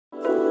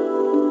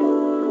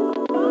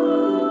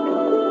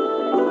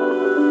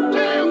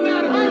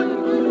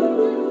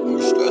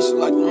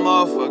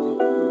motherfucker.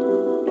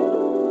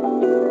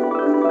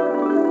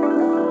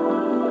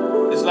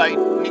 It's like,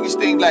 niggas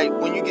think like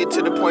when you get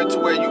to the point to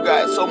where you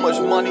got so much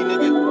money,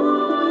 nigga, you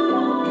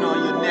know,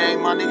 your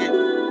name, my nigga,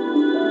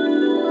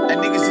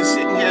 and niggas is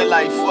sitting here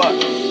like, fuck.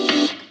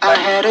 I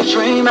had a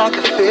dream, I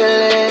could feel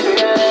it.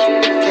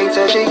 Can't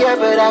touch it yet,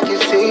 but I can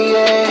see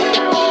it.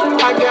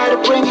 I gotta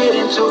bring it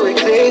into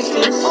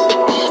existence.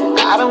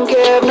 I don't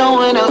care if no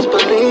one else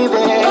believes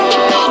it.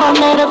 My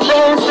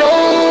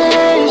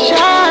manifestation.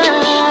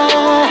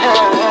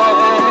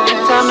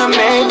 Time to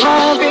make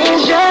my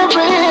vision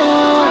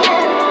real.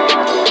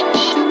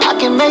 I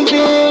can make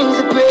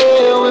things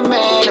real with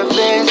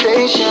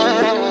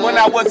manifestation. When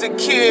I was a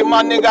kid,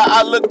 my nigga,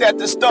 I looked at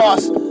the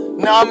stars.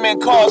 Now I'm in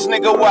cars,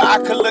 nigga, where I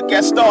could look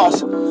at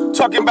stars.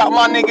 Talking about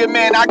my nigga,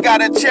 man, I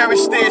gotta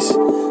cherish this.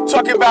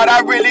 Talking about I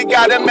really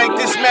gotta make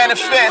this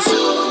manifest.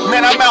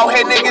 Man, I'm out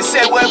here, nigga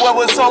said what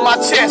was on my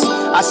chest.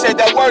 I said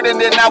that word and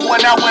then I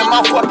went out with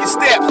my fucking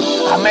steps.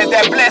 I made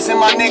that blessing,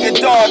 my nigga,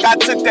 dog, I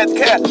took that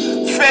care.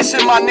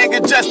 Fashion, my nigga,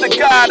 just a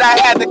God, I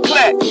had to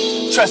clap.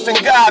 Trusting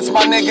God's,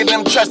 my nigga,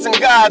 them trusting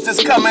God's is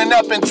coming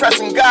up and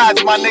trusting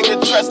God's, my nigga,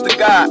 trust the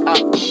God.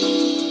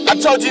 I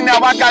told you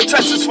now I got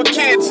treasures for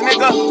kids,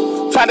 nigga.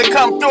 Try to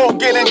come through,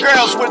 getting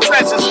girls with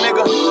treasures,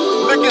 nigga.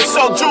 Looking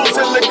so juicy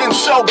and looking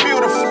so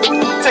beautiful.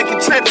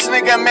 Taking trips,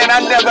 nigga, man, I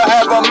never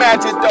ever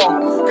imagined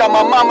though. Got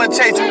my mama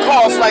changing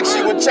cars like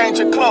she would change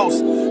her clothes.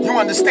 You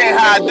understand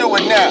how I do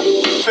it now?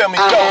 Feel me,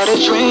 I had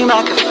a dream,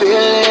 I could feel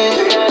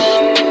it.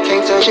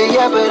 Can't touch it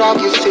yet, but I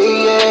can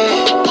see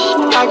it.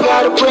 I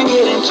gotta bring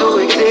it into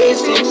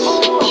existence.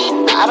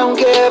 I don't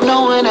care if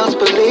no one else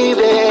believes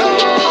it.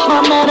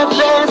 My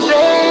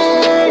manifestation.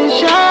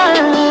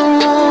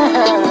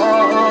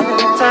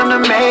 Time to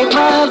make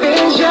my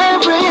vision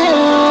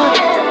real.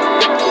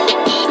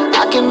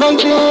 I can make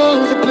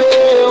things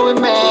real with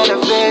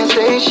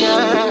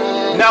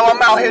manifestation. Now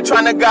I'm out here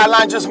trying to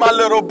guideline just my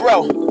little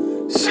bro.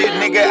 Shit,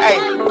 nigga, hey,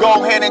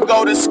 go ahead and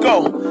go to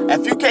school.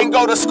 If you can't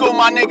go to school,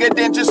 my nigga,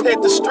 then just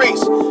hit the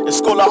streets. It's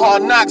school of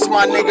hard knocks,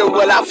 my nigga,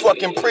 well, I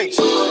fucking preach.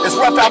 It's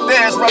rough out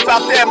there,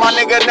 my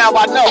nigga, now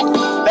I know.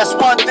 That's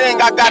one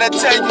thing I gotta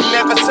tell you,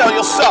 never sell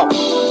your soul.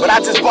 But I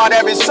just bought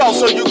every soul,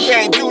 so you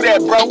can't do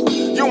that, bro.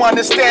 You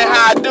understand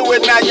how I do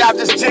it, now y'all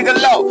just jiggle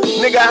low.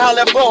 Nigga,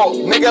 holla ball,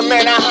 nigga,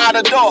 man, I hide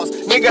the doors.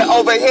 Nigga,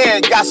 over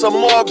here, got some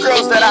more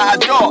girls that I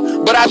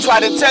adore. But I try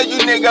to tell you,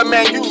 nigga,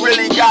 man, you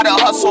really gotta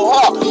hustle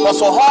hard.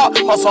 Hustle hard,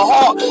 hustle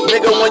hard.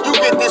 Nigga, when you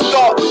get this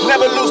thought,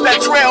 never lose that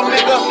trail,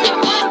 nigga.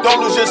 Don't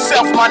lose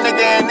yourself, my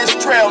nigga, in this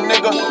trail,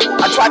 nigga.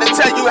 I try to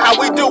tell you how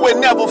we do it,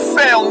 never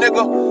fail,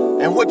 nigga.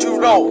 And what you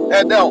know,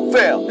 that don't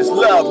fail, it's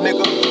love,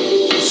 nigga.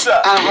 What's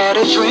up? I had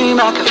a dream,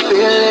 I could feel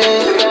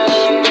it.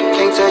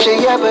 Can't touch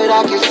it yet, but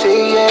I can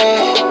see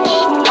it.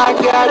 I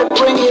gotta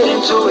bring it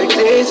into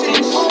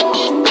existence.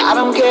 I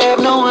don't care if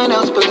no one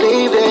else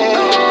believes it.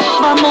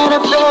 My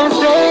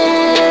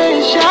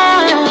manifestation.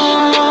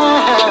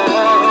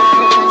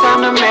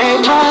 Time to make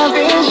my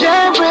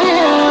vision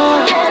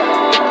real.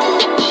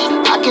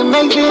 I can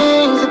make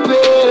things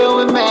real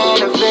with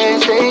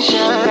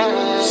manifestation.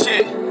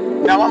 Shit,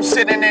 now I'm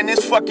sitting in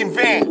this fucking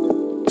van.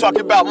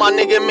 Talking about my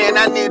nigga, man,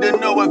 I need a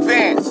new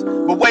advance.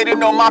 But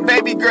waiting on my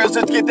baby girls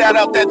to get that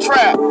out that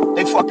trap.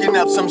 They fucking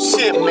up some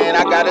shit, man,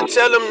 I gotta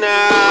tell them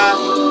now.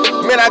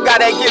 Man, I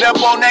gotta get up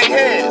on their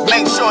head.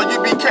 Make sure you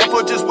be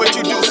careful just what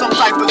you do, some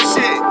type of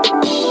shit.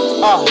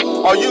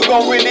 Or you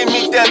gon' really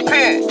meet that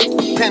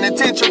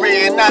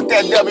penitentiary and not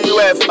that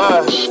WF,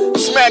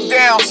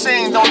 smackdown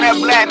scenes on that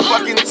black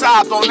fucking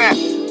top on that.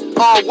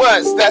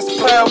 What's that's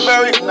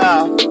Pearlberry?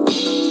 Nah,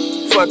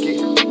 fuck it.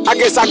 I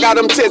guess I got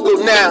them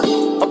tickled now.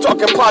 I'm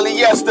talking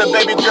polyester,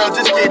 baby girl,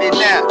 just get it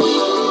now.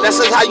 That's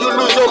just how you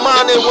lose your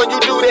mind when you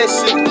do that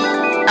shit.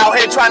 Out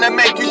here trying to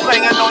make you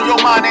playing on your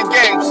mind and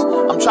games.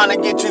 I'm trying to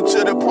get you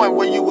to the point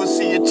where you will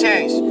see a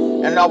change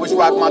and always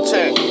rock my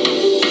chain.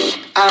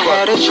 I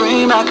had a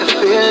dream, I could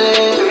feel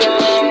it.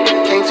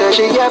 Can't touch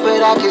it yet,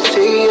 but I can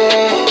see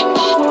it.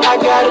 I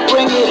gotta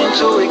bring it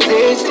into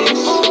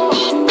existence.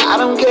 I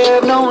don't care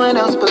if no one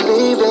else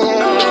believes it.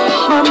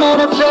 My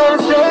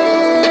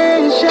manifestation.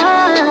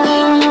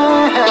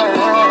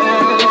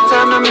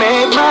 Time to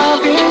make my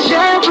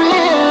vision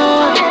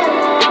real.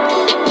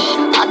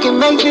 I can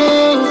make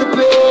things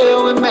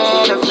real with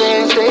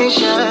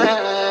manifestation.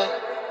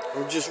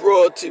 I'm just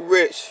royalty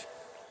rich.